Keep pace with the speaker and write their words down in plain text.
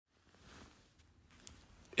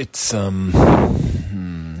It's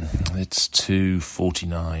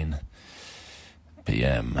 2:49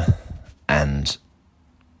 p.m. and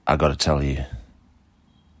I got to tell you,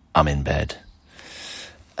 I'm in bed.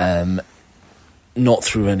 Not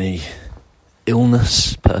through any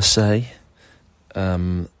illness per se.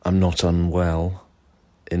 I'm not unwell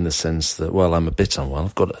in the sense that, well, I'm a bit unwell.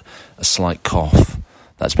 I've got a slight cough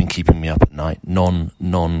that's been keeping me up at night.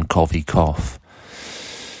 Non-coughy cough.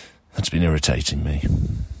 That's been irritating me.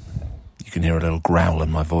 You can hear a little growl in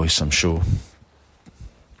my voice, I'm sure.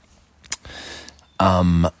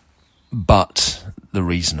 But the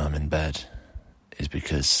reason I'm in bed is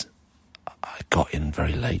because I got in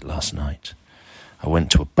very late last night. I went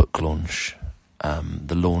to a book launch,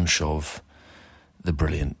 the launch of the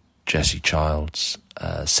brilliant Jessie Child's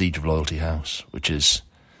Siege of Loyalty House, which is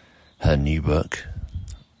her new book,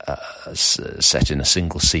 set in a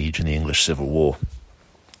single siege in the English Civil War.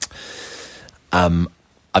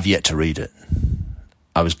 I've yet to read it.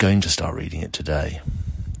 I was going to start reading it today,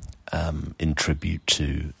 in tribute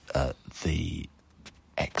to the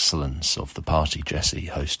excellence of the party Jessie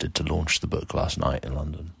hosted to launch the book last night in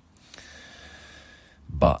London.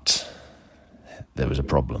 But there was a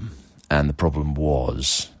problem, and the problem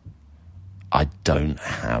was I don't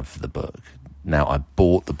have the book. Now, I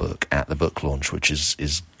bought the book at the book launch, which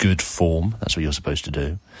is good form. That's what you're supposed to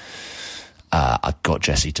do. I got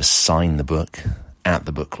Jessie to sign the book at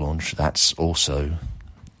the book launch. That's also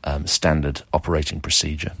standard operating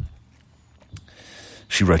procedure.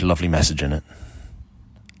 She wrote a lovely message in it.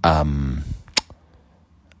 And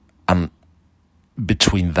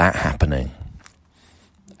between that happening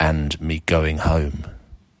and me going home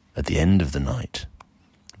at the end of the night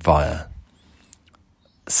via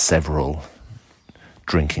several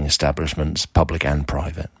drinking establishments, public and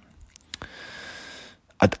private,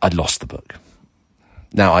 I'd lost the book.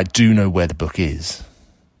 Now, I do know where the book is.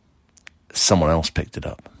 Someone else picked it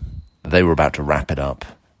up. They were about to wrap it up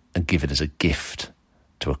and give it as a gift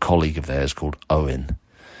to a colleague of theirs called Owen.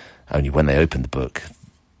 Only when they opened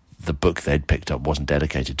the book they'd picked up wasn't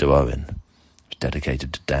dedicated to Owen. It was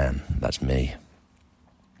dedicated to Dan. That's me.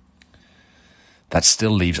 That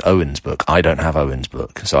still leaves Owen's book. I don't have Owen's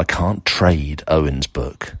book, so I can't trade Owen's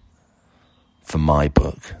book for my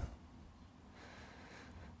book.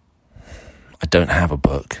 I don't have a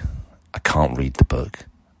book. I can't read the book.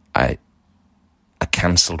 I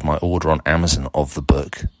cancelled my order on Amazon of the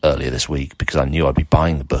book earlier this week because I knew I'd be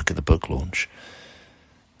buying the book at the book launch.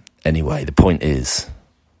 Anyway, the point is,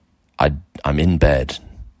 I'm in bed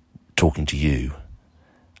talking to you,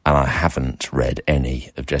 and I haven't read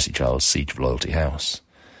any of Jessie Child's Siege of Loyalty House,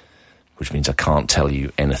 which means I can't tell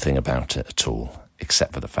you anything about it at all,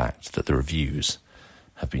 except for the fact that the reviews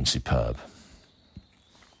have been superb.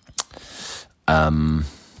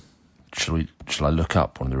 Shall I look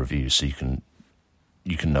up one of the reviews so you can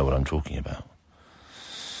know what I'm talking about?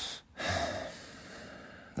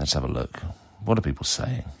 Let's have a look. What are people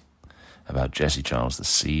saying about Jessie Child's The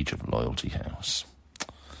Siege of Loyalty House?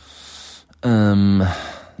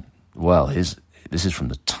 Well, this is from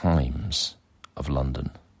the Times of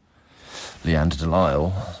London. Leander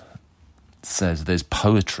Delisle says there's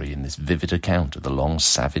poetry in this vivid account of the long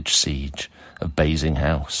savage siege of Basing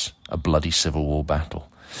House, a bloody Civil War battle.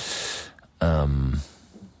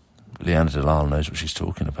 Leander Delisle knows what she's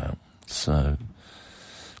talking about. So,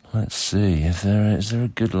 let's see. Is there a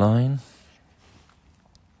good line?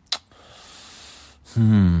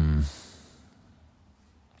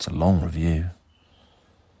 It's a long review.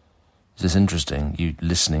 Is this interesting? You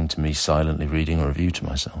listening to me silently reading a review to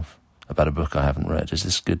myself about a book I haven't read. Is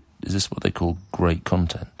this good? Is this what they call great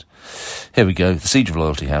content? Here we go. The Siege of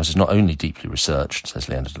Loyalty House is not only deeply researched, says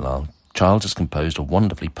Leander Delisle. Child has composed a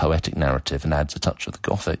wonderfully poetic narrative and adds a touch of the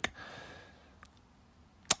Gothic.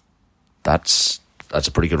 That's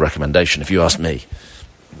a pretty good recommendation, if you ask me.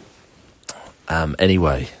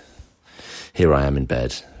 Anyway, here I am in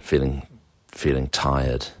bed, feeling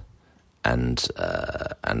tired and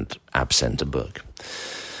absent a book.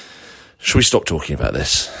 Should we stop talking about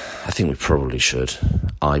this? I think we probably should.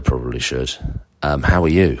 I probably should. How are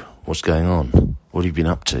you? What's going on? What have you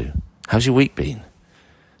been up to? How's your week been?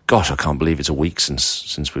 Gosh, I can't believe it's a week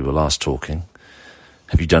since we were last talking.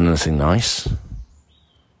 Have you done anything nice?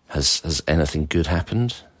 Has anything good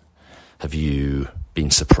happened? Have you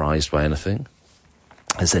been surprised by anything?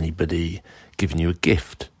 Has anybody given you a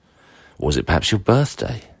gift? Or was it perhaps your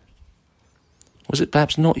birthday? Was it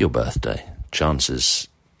perhaps not your birthday? Chances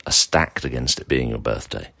are stacked against it being your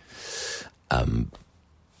birthday.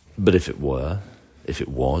 But if it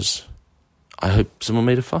was, I hope someone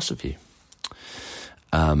made a fuss of you.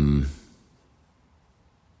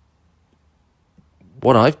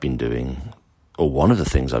 what I've been doing, or one of the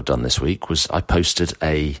things I've done this week, was I posted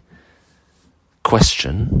a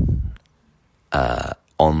question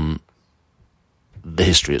on the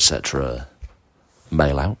History Etc.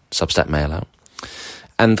 mail out, Substack mail out.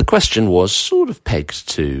 And the question was sort of pegged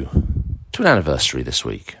to an anniversary this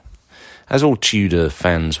week. As all Tudor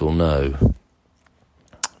fans will know,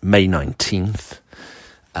 May 19th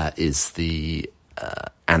is the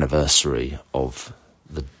anniversary of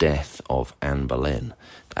the death of Anne Boleyn.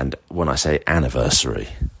 And when I say anniversary,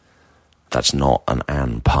 that's not an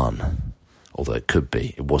Anne pun, although it could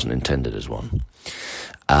be. It wasn't intended as one.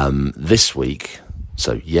 This week,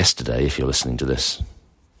 so yesterday, if you're listening to this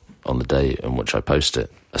on the day in which I post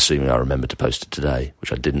it, assuming I remember to post it today,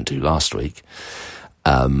 which I didn't do last week,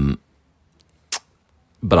 but I'm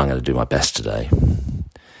going to do my best today.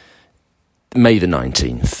 May the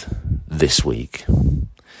 19th, this week,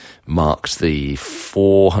 marked the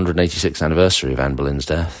 486th anniversary of Anne Boleyn's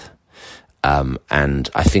death. And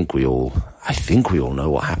I think we all know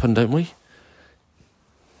what happened, don't we?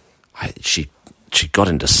 She got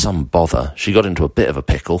into some bother. She got into a bit of a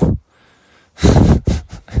pickle.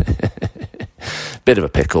 Bit of a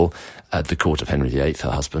pickle at the court of Henry VIII,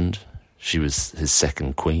 her husband. She was his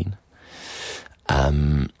second queen.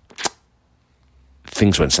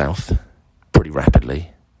 Things went south pretty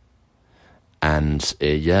rapidly. And,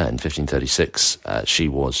 in 1536, she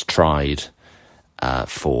was tried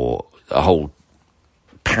for a whole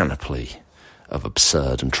panoply of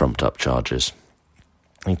absurd and trumped-up charges,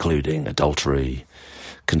 including adultery,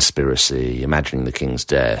 conspiracy, imagining the king's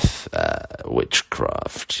death,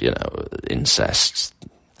 witchcraft, incest,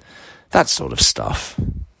 that sort of stuff,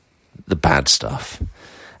 the bad stuff.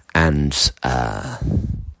 And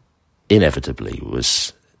inevitably,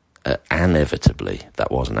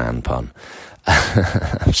 that was an Anne pun,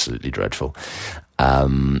 absolutely dreadful,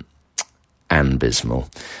 Anne Bismal.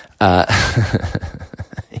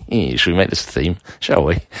 Should we make this a theme? Shall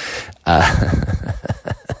we?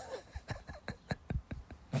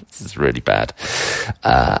 This is really bad.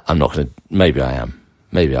 I'm not going to... Maybe I am.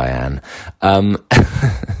 Maybe I am.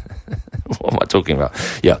 What am I talking about?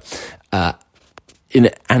 Yeah.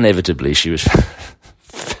 Inevitably, she was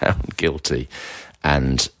found guilty,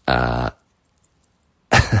 and I'm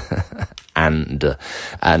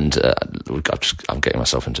getting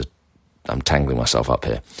myself into... I'm tangling myself up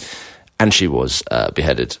here. And she was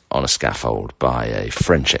beheaded on a scaffold by a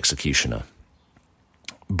French executioner,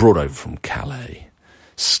 brought over from Calais,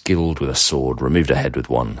 skilled with a sword, removed her head with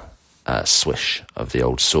one swish of the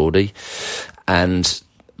old swordie, and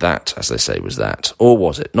that, as they say, was that. Or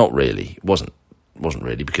was it? Not really. It wasn't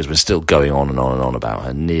really, because we're still going on and on and on about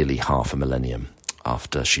her nearly half a millennium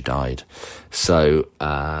after she died. So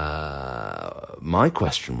my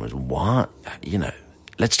question was, why,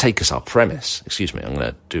 let's take as our premise. Excuse me, I'm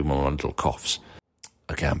going to do one of my little coughs.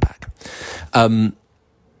 Okay, I'm back.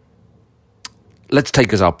 Let's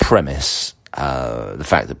take as our premise the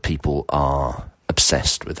fact that people are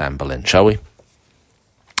obsessed with Anne Boleyn, shall we?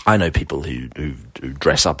 I know people who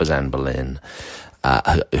dress up as Anne Boleyn,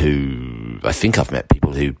 who I think I've met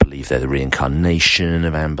people who believe they're the reincarnation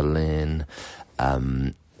of Anne Boleyn.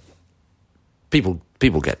 People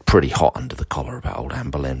get pretty hot under the collar about old Anne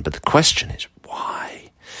Boleyn, but the question is, why?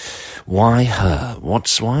 Why her?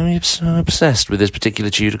 Why are we so obsessed with this particular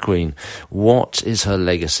Tudor queen? What is her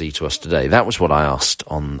legacy to us today? That was what I asked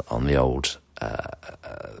on the old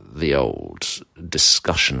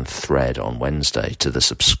discussion thread on Wednesday to the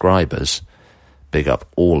subscribers. Big up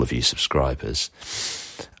all of you subscribers.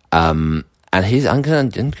 And I'm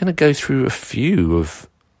going to go through a few of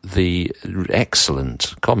the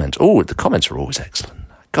excellent comments. Oh, the comments are always excellent.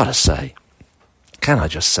 Gotta say, can I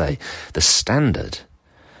just say, the standard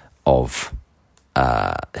of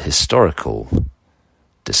historical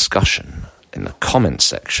discussion in the comment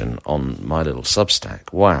section on my little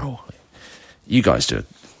Substack. Wow, you guys do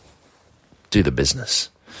the business.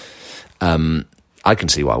 I can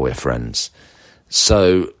see why we're friends.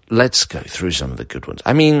 So let's go through some of the good ones.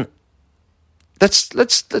 I mean,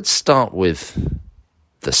 let's start with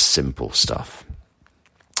the simple stuff.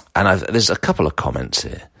 And there's a couple of comments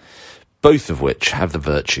here, both of which have the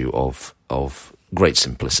virtue of great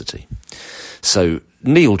simplicity. So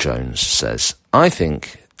Neil Jones says, I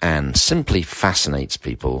think Anne simply fascinates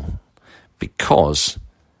people because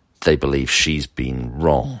they believe she's been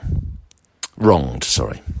wronged.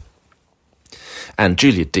 And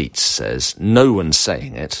Julia Dietz says, no one's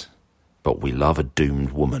saying it, but we love a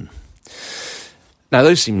doomed woman. Now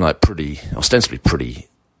those seem like ostensibly pretty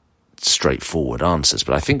straightforward answers,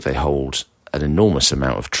 but I think they hold an enormous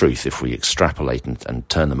amount of truth if we extrapolate and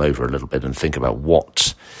turn them over a little bit and think about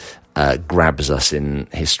what grabs us in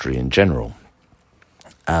history in general.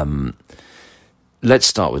 Let's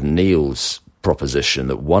start with Neil's proposition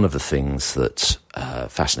that one of the things that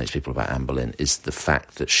fascinates people about Anne Boleyn is the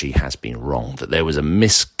fact that she has been wrong, that there was a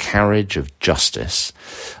miscarriage of justice,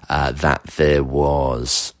 that there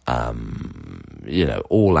was,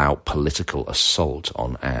 all-out political assault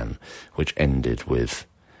on Anne, which ended with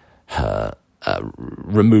her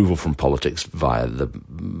removal from politics via the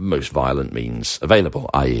most violent means available,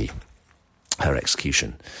 i.e. her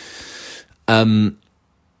execution.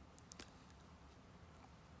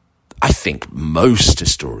 I think most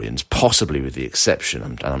historians, possibly with the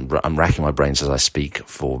exception, I'm racking my brains as I speak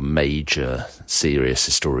for major, serious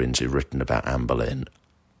historians who've written about Anne Boleyn,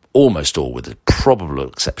 almost all, with the probable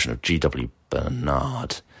exception of G.W.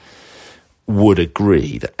 Bernard, would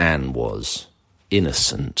agree that Anne was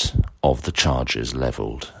innocent of the charges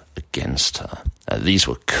levelled against her. These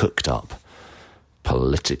were cooked up,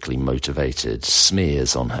 politically motivated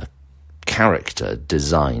smears on her character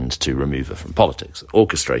designed to remove her from politics,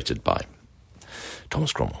 orchestrated by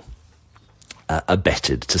Thomas Cromwell,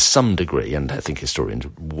 abetted to some degree, and I think historians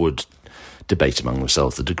would debate among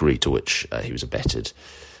themselves the degree to which he was abetted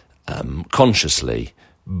consciously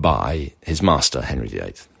by his master, Henry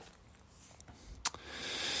VIII.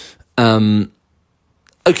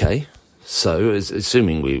 Okay, so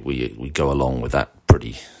assuming we go along with that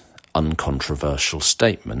pretty uncontroversial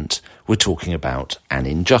statement, we're talking about an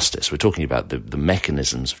injustice. We're talking about the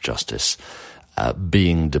mechanisms of justice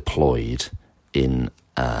being deployed in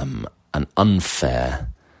an unfair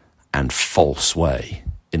and false way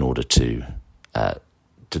in order to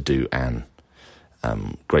do Anne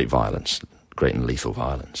great violence, great and lethal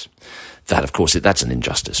violence. That, of course, that's an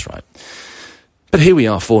injustice, right? But here we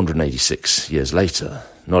are 486 years later.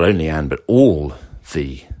 Not only Anne, but all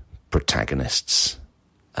the protagonists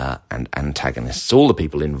and antagonists, all the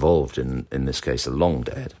people involved in this case are long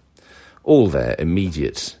dead. All their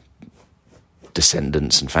immediate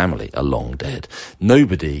descendants and family are long dead.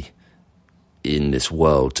 Nobody in this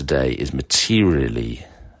world today is materially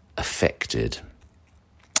affected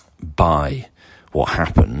by what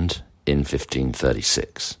happened in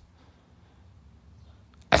 1536.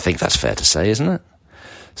 I think that's fair to say, isn't it?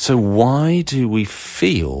 So why do we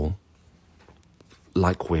feel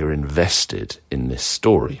like we're invested in this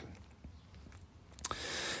story?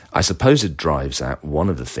 I suppose it drives at one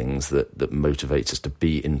of the things that motivates us to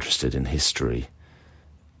be interested in history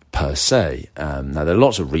per se. Now, there are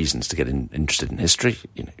lots of reasons to get interested in history.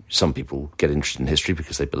 Some people get interested in history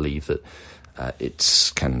because they believe that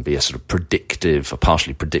it can be a sort of predictive, a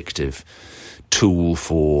partially predictive tool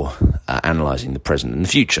for analysing the present and the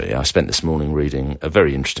future. I spent this morning reading a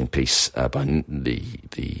very interesting piece by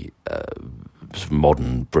the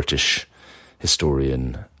modern British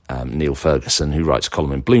historian Neil Ferguson, who writes a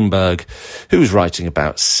column in Bloomberg, who's writing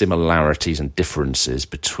about similarities and differences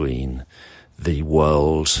between the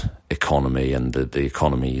world economy and the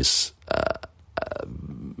economies,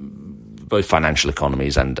 both financial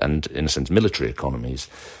economies and in a sense military economies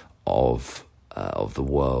of the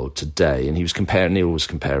world today. And Neil was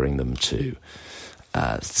comparing them to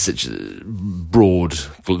the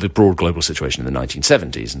broad global situation in the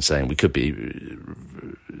 1970s, and saying we could be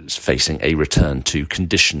facing a return to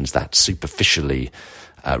conditions that superficially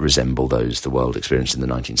resemble those the world experienced in the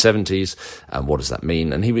 1970s. And what does that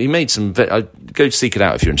mean? And he made some... go seek it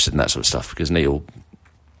out if you're interested in that sort of stuff, because Neil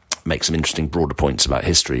makes some interesting broader points about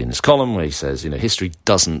history in his column, where he says, history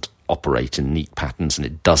doesn't operate in neat patterns and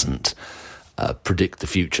it doesn't predict the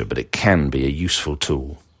future, but it can be a useful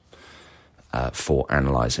tool for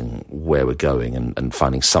analysing where we're going and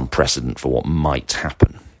finding some precedent for what might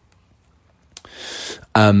happen.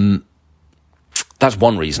 That's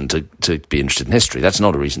one reason to be interested in history. That's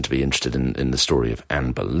not a reason to be interested in the story of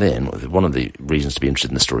Anne Boleyn. One of the reasons to be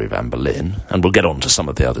interested in the story of Anne Boleyn, and we'll get on to some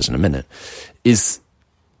of the others in a minute, is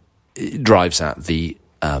it drives at the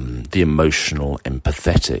emotional,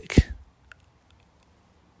 empathetic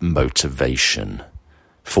motivation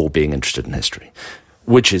for being interested in history,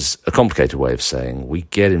 which is a complicated way of saying we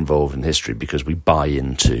get involved in history because we buy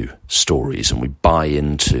into stories and we buy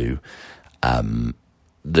into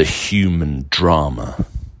the human drama.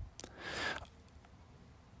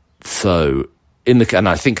 So, and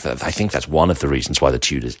I think that's one of the reasons why the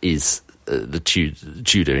Tudors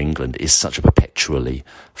Tudor England is such a perpetually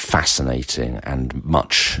fascinating and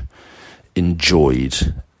much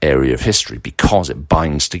enjoyed area of history, because it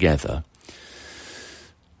binds together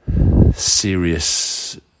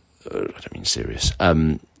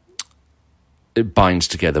it binds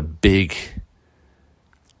together big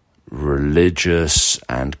religious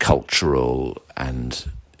and cultural and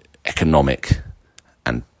economic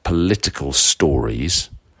and political stories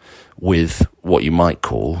with what you might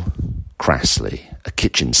call, crassly, a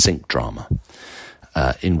kitchen sink drama,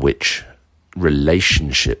 in which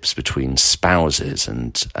relationships between spouses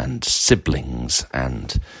and siblings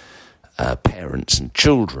and parents and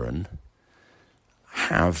children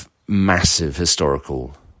have massive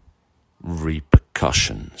historical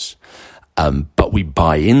repercussions. But we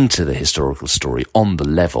buy into the historical story on the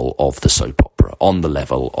level of the soap opera, on the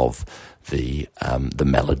level of the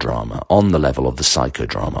melodrama, on the level of the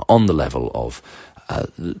psychodrama, on the level of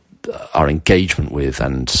our engagement with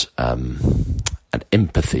and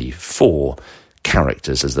empathy for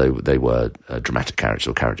characters as though they were dramatic characters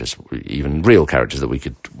or characters, even real characters that we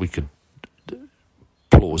could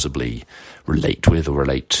plausibly relate with or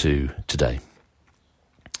relate to today.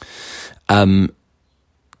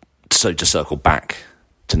 So to circle back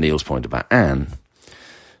to Neil's point about Anne,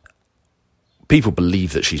 people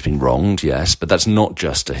believe that she's been wronged, yes, but that's not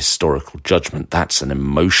just a historical judgment. That's an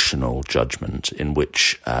emotional judgment in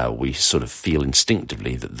which we sort of feel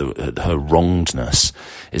instinctively that her wrongedness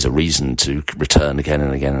is a reason to return again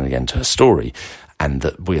and again and again to her story, and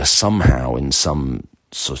that we are somehow in some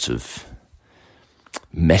sort of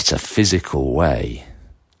metaphysical way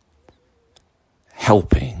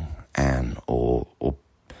helping Anne or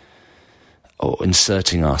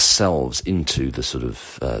inserting ourselves into the sort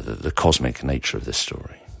of the cosmic nature of this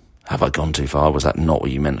story. Have I gone too far? Was that not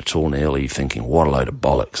what you meant at all, Neil? Are you thinking, what a load of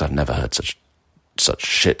bollocks? I've never heard such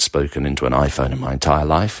shit spoken into an iPhone in my entire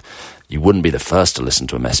life. You wouldn't be the first to listen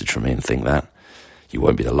to a message from me and think that. You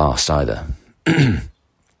won't be the last either.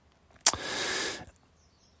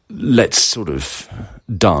 Let's sort of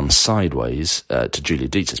dance sideways to Julia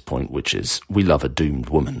Dietz's point, which is we love a doomed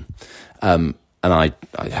woman. And I'm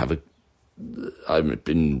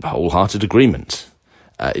in wholehearted agreement.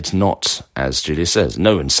 It's not, as Julia says,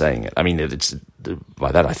 no one's saying it. I mean, it's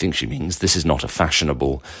by that I think she means this is not a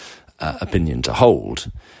fashionable opinion to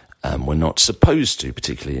hold. We're not supposed to,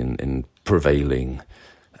 particularly in prevailing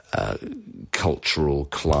cultural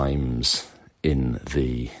climes in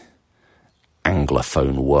the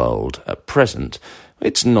Anglophone world at present.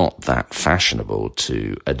 It's not that fashionable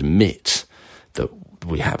to admit that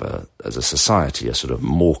we have, as a society, a sort of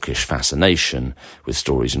mawkish fascination with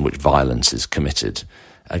stories in which violence is committed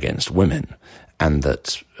against women, and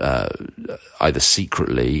that either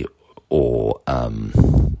secretly or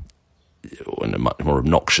in a much more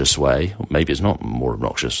obnoxious way, or maybe it's not more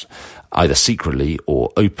obnoxious, either secretly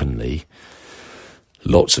or openly,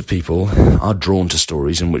 lots of people are drawn to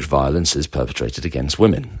stories in which violence is perpetrated against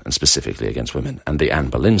women, and specifically against women. And the Anne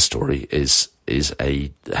Boleyn story has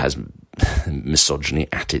misogyny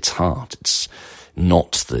at its heart. It's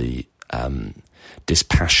not the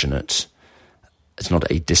dispassionate. It's not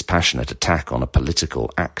a dispassionate attack on a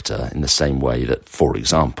political actor in the same way that, for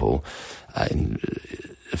example, in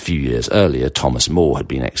a few years earlier, Thomas More had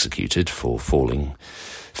been executed for falling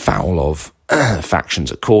foul of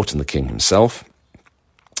factions at court and the king himself.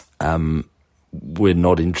 We're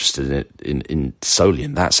not interested in solely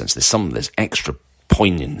in that sense. There's extra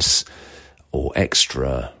poignance or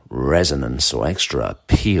extra resonance or extra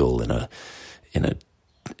appeal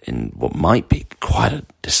in what might be quite a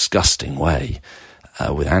disgusting way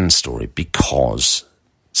with Anne's story,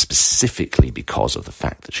 specifically because of the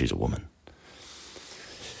fact that she's a woman.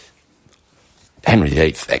 Henry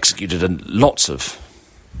VIII executed lots of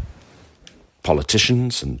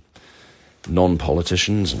politicians and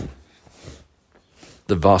non-politicians, and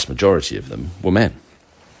the vast majority of them were men.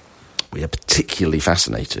 We are particularly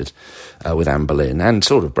fascinated with Anne Boleyn, and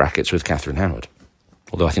sort of brackets with Catherine Howard,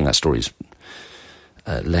 although I think that story is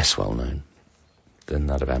less well known than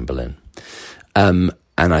that of Anne Boleyn. And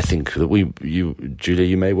I think that Julia,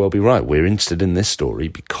 you may well be right. We're interested in this story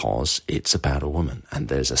because it's about a woman, and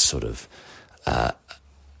there's a sort of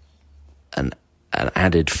an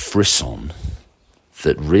added frisson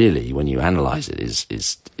that really, when you analyse it,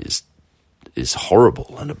 is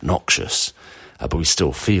horrible and obnoxious, but we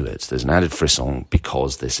still feel it. There's an added frisson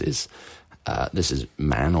because this is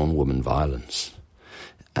man-on-woman violence,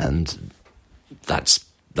 and that's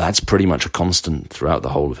pretty much a constant throughout the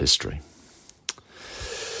whole of history.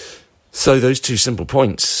 So those two simple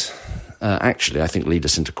points, actually, I think lead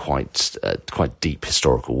us into quite deep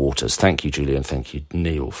historical waters. Thank you, Julia, and thank you,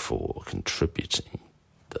 Neil, for contributing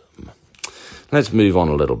them. Let's move on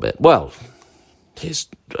a little bit. Well, here's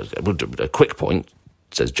a quick point,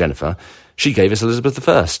 says Jennifer. She gave us Elizabeth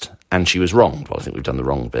I, and she was wrong. Well, I think we've done the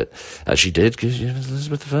wrong bit. She did, because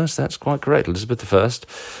Elizabeth I, that's quite correct. Elizabeth I,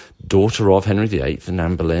 daughter of Henry VIII and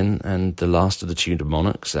Anne Boleyn, and the last of the Tudor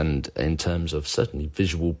monarchs, and in terms of certainly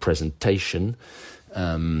visual presentation,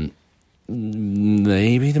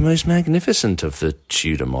 maybe the most magnificent of the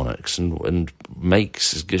Tudor monarchs, and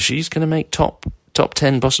she's going to make top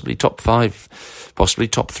 10, possibly top 5, possibly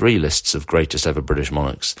top 3 lists of greatest ever British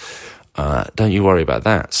monarchs. Don't you worry about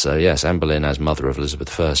that. So yes, Anne Boleyn, as mother of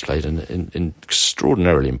Elizabeth I, played an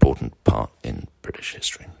extraordinarily important part in British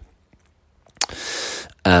history.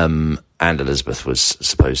 And Elizabeth was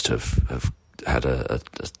supposed to have had a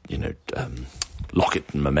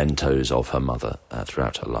locket and mementos of her mother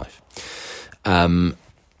throughout her life.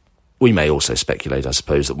 We may also speculate, I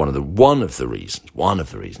suppose, that one of the reasons,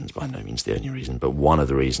 by no means the only reason, but one of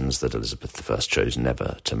the reasons that Elizabeth I chose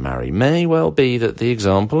never to marry may well be that the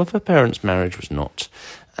example of her parents' marriage was not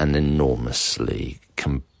an enormously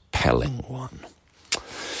compelling one.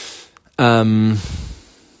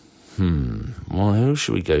 Well, who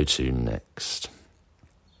should we go to next?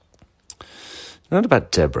 What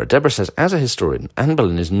about Deborah? Deborah says, as a historian, Anne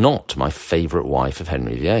Boleyn is not my favourite wife of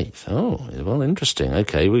Henry VIII. Oh, well, interesting.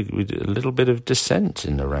 Okay, we a little bit of dissent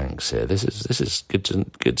in the ranks here. This is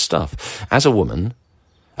good stuff. As a woman,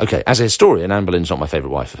 okay, as a historian, Anne Boleyn's not my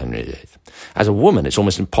favourite wife of Henry VIII. As a woman, it's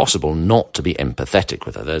almost impossible not to be empathetic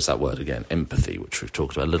with her. There's that word again, empathy, which we've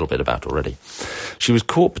talked a little bit about already. She was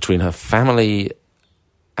caught between her family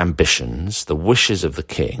ambitions, the wishes of the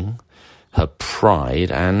king, her pride,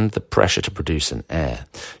 and the pressure to produce an heir.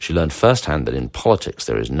 She learned firsthand that in politics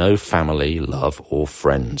there is no family, love, or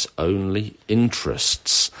friends, only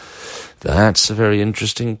interests. That's a very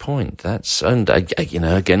interesting point.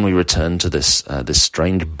 Again, we return to this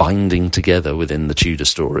strange binding together within the Tudor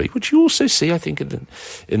story, which you also see, I think,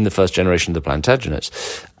 in the first generation of the Plantagenets.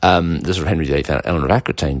 The sort of Henry VIII, Eleanor of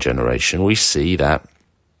Aquitaine generation, we see that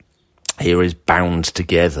here is bound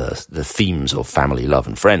together the themes of family, love,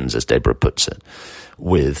 and friends, as Deborah puts it,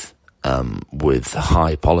 with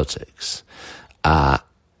high politics. And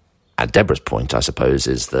Deborah's point, I suppose,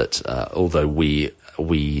 is that although we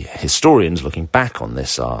historians looking back on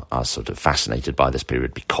this are sort of fascinated by this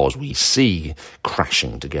period because we see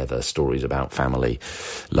crashing together stories about family,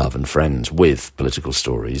 love, and friends with political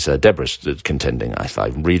stories, Deborah's contending, if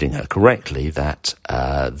I'm reading her correctly, that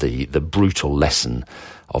the brutal lesson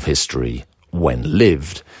of history when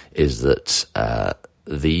lived is that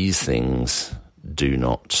these things do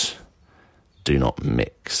not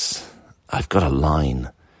mix. I've got a line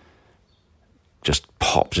just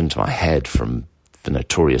popped into my head from the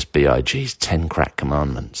notorious B.I.G.'s 10 Crack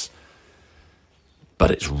Commandments, but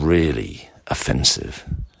it's really offensive.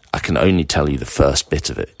 I can only tell you the first bit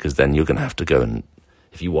of it, because then you're going to have to go and,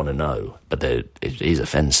 if you want to know, but it is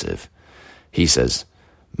offensive. He says,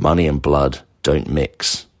 money and blood don't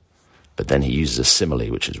mix. But then he uses a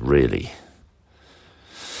simile, which is really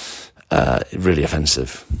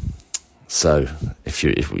offensive. So if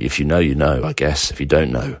you know, you know, I guess. If you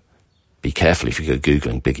don't know, be careful if you go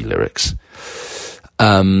Googling Biggie lyrics.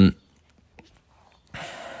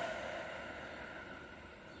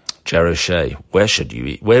 Joe O'Shea, where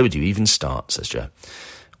would you even start, says Joe.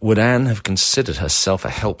 Would Anne have considered herself a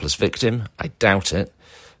helpless victim? I doubt it.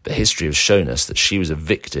 But history has shown us that she was a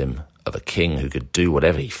victim of a king who could do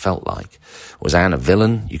whatever he felt like. Was Anne a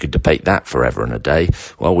villain? You could debate that forever and a day.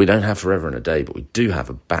 Well, we don't have forever and a day, but we do have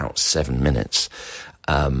about 7 minutes.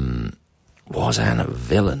 Was Anne a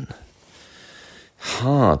villain?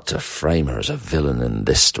 Hard to frame her as a villain in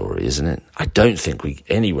this story, isn't it? I don't think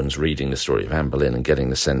anyone's reading the story of Anne Boleyn and getting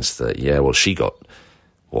the sense that, she got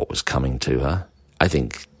what was coming to her. I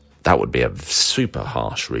think that would be a super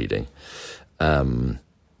harsh reading.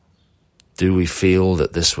 Do we feel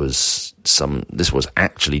that this was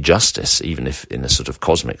actually justice, even if in a sort of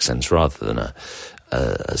cosmic sense rather than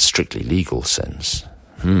a strictly legal sense?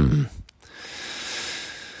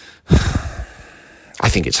 I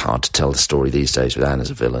think it's hard to tell the story these days with Anne as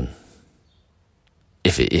a villain,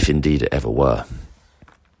 if indeed it ever were.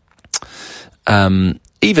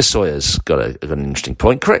 Eva Sawyer's got an interesting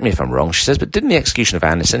point. Correct me if I'm wrong, she says, but didn't the execution of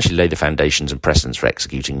Anne essentially lay the foundations and precedents for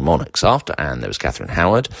executing monarchs? After Anne, there was Catherine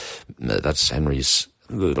Howard. That's Henry's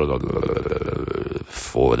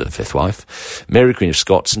fifth wife. Mary, Queen of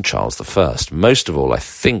Scots, and Charles I. Most of all, I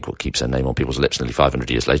think what keeps her name on people's lips nearly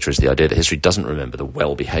 500 years later is the idea that history doesn't remember the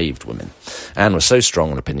well-behaved women. Anne was so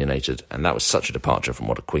strong and opinionated, and that was such a departure from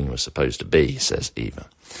what a queen was supposed to be, says Eva.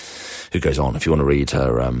 Who goes on, if you want to read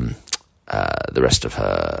her... the rest of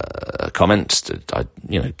her comments,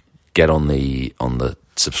 get on the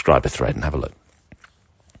subscriber thread and have a look.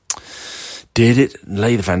 Did it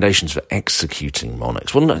lay the foundations for executing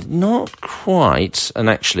monarchs? Well, no, not quite. And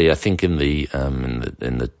actually, I think in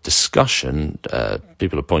the discussion,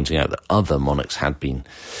 people are pointing out that other monarchs had been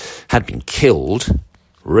killed.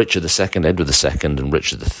 Richard II, Edward II, and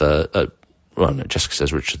Richard III. well, no, Jessica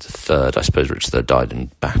says Richard III. I suppose Richard III died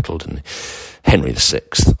in battle, didn't he? Henry VI,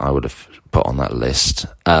 I would have put on that list,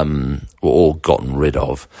 were all gotten rid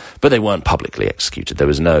of, but they weren't publicly executed. There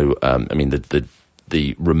was no,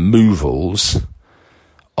 the removals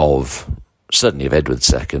of, certainly of Edward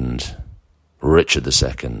II, Richard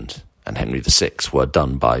II, and Henry VI were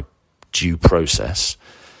done by due process,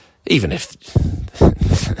 even if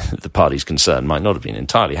the parties concerned might not have been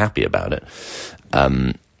entirely happy about it.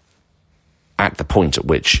 At the point at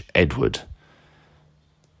which Edward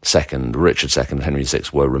II, Richard II, and Henry VI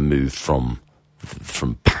were removed from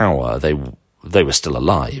power, they were still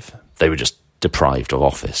alive. They were just deprived of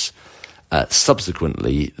office.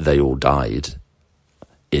 Subsequently, they all died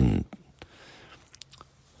in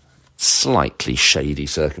slightly shady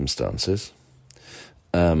circumstances.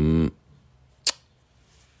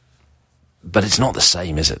 But it's not the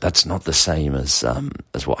same, is it? That's not the same as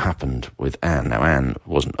what happened with Anne. Now, Anne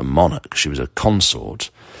wasn't a monarch; she was a consort.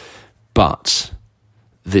 But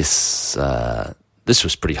this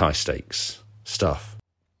was pretty high stakes stuff.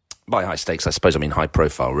 By high stakes, I suppose I mean high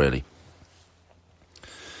profile, really.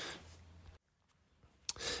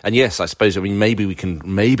 And yes, I suppose maybe we can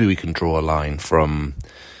draw a line from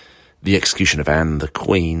the execution of Anne the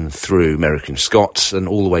Queen through Mary Queen of Scots and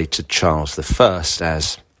all the way to Charles I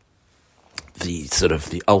as the sort of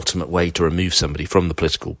the ultimate way to remove somebody from the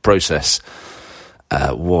political process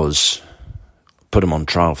was put them on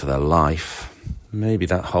trial for their life. Maybe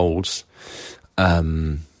that holds. But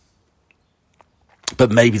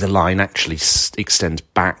maybe the line actually extends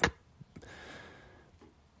back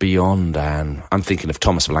beyond Anne. I'm thinking of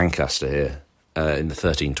Thomas of Lancaster here in the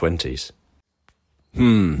 1320s.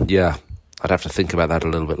 Yeah, I'd have to think about that a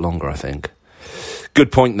little bit longer, I think.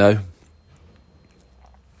 Good point, though.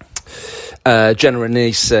 Jenna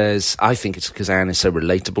Renee says, I think it's because Anne is so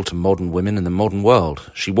relatable to modern women in the modern world.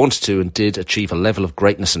 She wanted to and did achieve a level of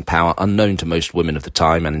greatness and power unknown to most women of the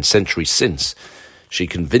time and in centuries since. She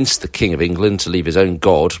convinced the King of England to leave his own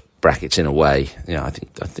God, brackets in a way, I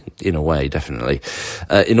think in a way, definitely,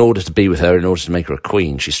 in order to be with her, in order to make her a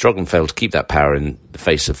queen. She struggled and failed to keep that power in the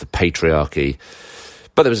face of the patriarchy.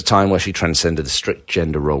 But there was a time where she transcended the strict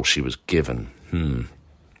gender role she was given.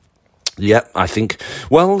 Yeah, I think,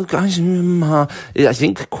 well, guys, I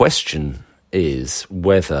think the question is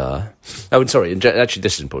whether... Oh, and sorry, actually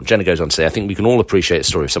this is important. Jenna goes on to say, I think we can all appreciate a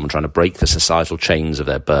story of someone trying to break the societal chains of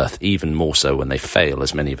their birth, even more so when they fail,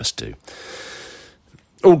 as many of us do.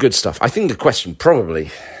 All good stuff. I think the question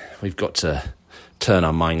probably we've got to turn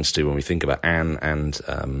our minds to when we think about Anne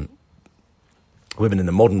and women in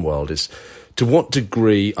the modern world is, to what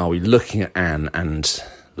degree are we looking at Anne and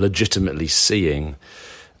legitimately seeing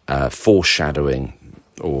foreshadowing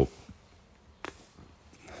or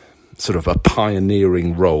sort of a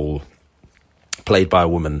pioneering role played by a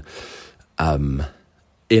woman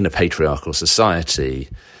in a patriarchal society,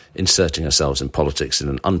 inserting ourselves in politics in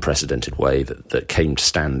an unprecedented way that came to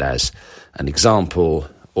stand as an example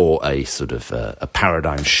or a sort of a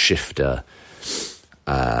paradigm shifter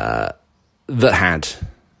that had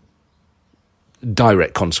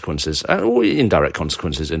direct consequences or indirect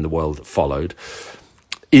consequences in the world that followed.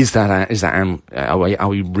 Is that Anne? Are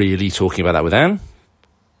we really talking about that with Anne?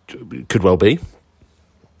 Could well be.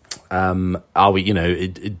 Are we?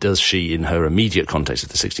 Does she, in her immediate context of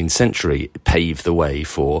the 16th century, pave the way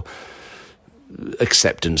for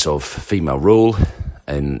acceptance of female rule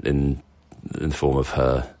in the form of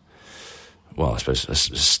her? Well, I suppose a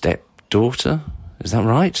stepdaughter. Is that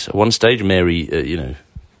right? At one stage, Mary,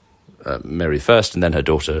 Mary first, and then her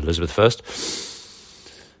daughter Elizabeth first.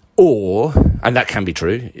 Or, and that can be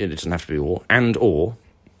true, it doesn't have to be or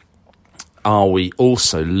are we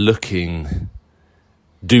also looking,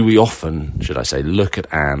 do we often, should I say, look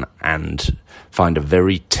at Anne and find a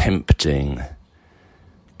very tempting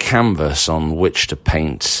canvas on which to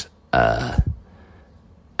paint a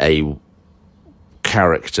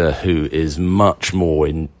character who is much more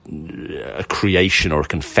in a creation or a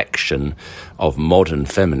confection of modern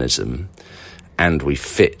feminism, and we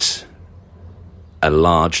fit a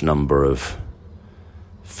large number of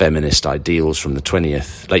feminist ideals from the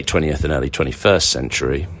late 20th and early 21st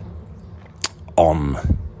century on,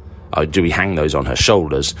 do we hang those on her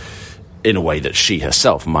shoulders in a way that she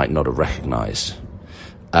herself might not have recognised?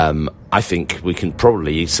 I think we can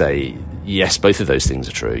probably say, yes, both of those things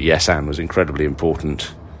are true. Yes, Anne was incredibly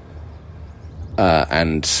important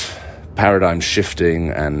and paradigm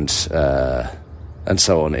shifting and so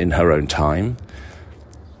on in her own time.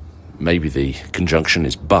 Maybe the conjunction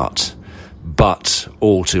is but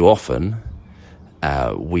all too often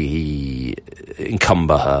we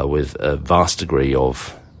encumber her with a vast degree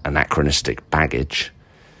of anachronistic baggage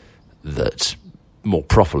that more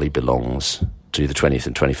properly belongs to the 20th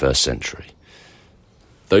and 21st century.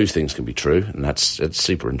 Those things can be true, and it's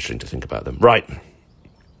super interesting to think about them. Right.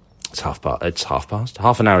 It's half past.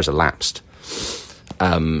 Half an hour has elapsed.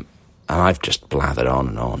 And I've just blathered on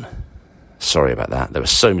and on. Sorry about that. There were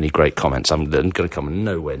so many great comments. I'm going to come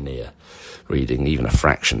nowhere near reading even a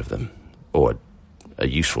fraction of them, or a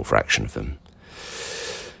useful fraction of them.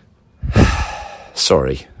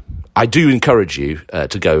 Sorry. I do encourage you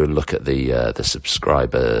to go and look at the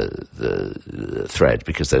subscriber the thread,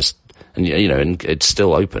 because there's, and it's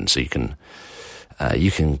still open, so you can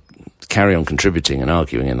carry on contributing and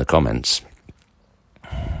arguing in the comments.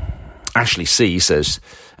 Ashley C says,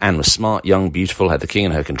 Anne was smart, young, beautiful, had the king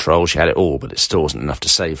in her control. She had it all, but it still wasn't enough to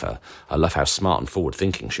save her. I love how smart and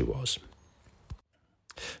forward-thinking she was.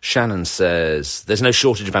 Shannon says, there's no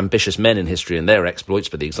shortage of ambitious men in history and their exploits,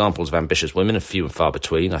 but the examples of ambitious women are few and far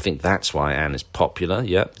between. I think that's why Anne is popular.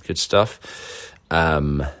 Yep, good stuff.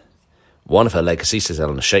 One of her legacies, says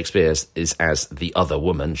Eleanor Shakespeare, is as the other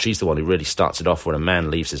woman. She's the one who really starts it off when a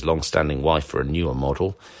man leaves his long-standing wife for a newer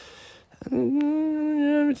model.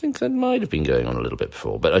 I think that might have been going on a little bit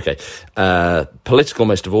before, but okay. Political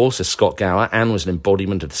most of all, says Scott Gower. Anne was an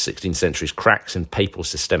embodiment of the 16th century's cracks in papal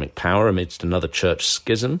systemic power amidst another church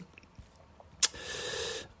schism.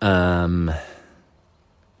 Eileen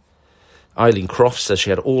Croft says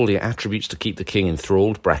she had all the attributes to keep the king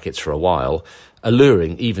enthralled, brackets for a while.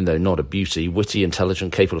 Alluring, even though not a beauty, witty,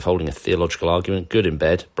 intelligent, capable of holding a theological argument, good in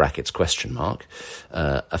bed, brackets, question mark.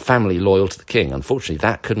 A family loyal to the king. Unfortunately,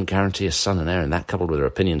 that couldn't guarantee a son and heir, and that, coupled with her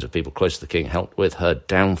opinions of people close to the king, helped with her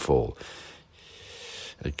downfall.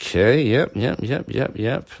 Okay, yep.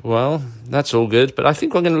 Well, that's all good, but I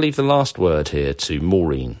think I'm going to leave the last word here to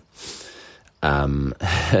Maureen.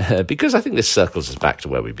 Because I think this circles us back to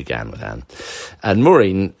where we began with Anne. And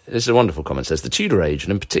Maureen, this is a wonderful comment, says, the Tudor age,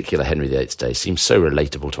 and in particular Henry VIII's day, seems so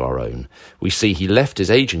relatable to our own. We see he left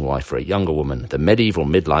his ageing wife for a younger woman, the medieval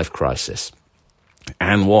midlife crisis.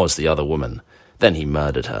 Anne was the other woman. Then he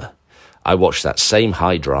murdered her. I watch that same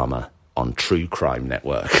high drama on True Crime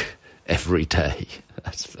Network every day.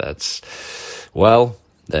 Well,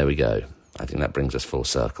 there we go. I think that brings us full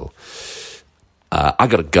circle. I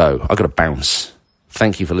got to go. I got to bounce.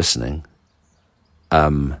 Thank you for listening.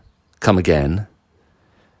 Come again.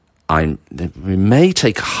 We may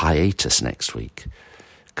take a hiatus next week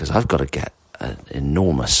because I've got to get an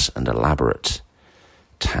enormous and elaborate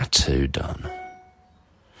tattoo done.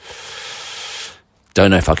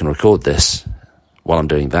 Don't know if I can record this while I'm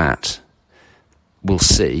doing that. We'll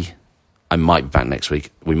see. I might be back next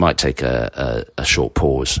week. We might take a short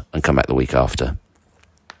pause and come back the week after.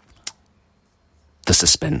 The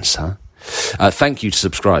suspense, huh? Thank you to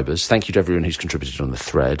subscribers. Thank you to everyone who's contributed on the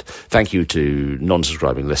thread. Thank you to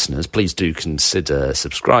non-subscribing listeners. Please do consider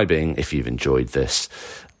subscribing if you've enjoyed this.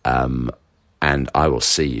 And I will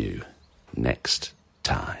see you next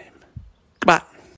time.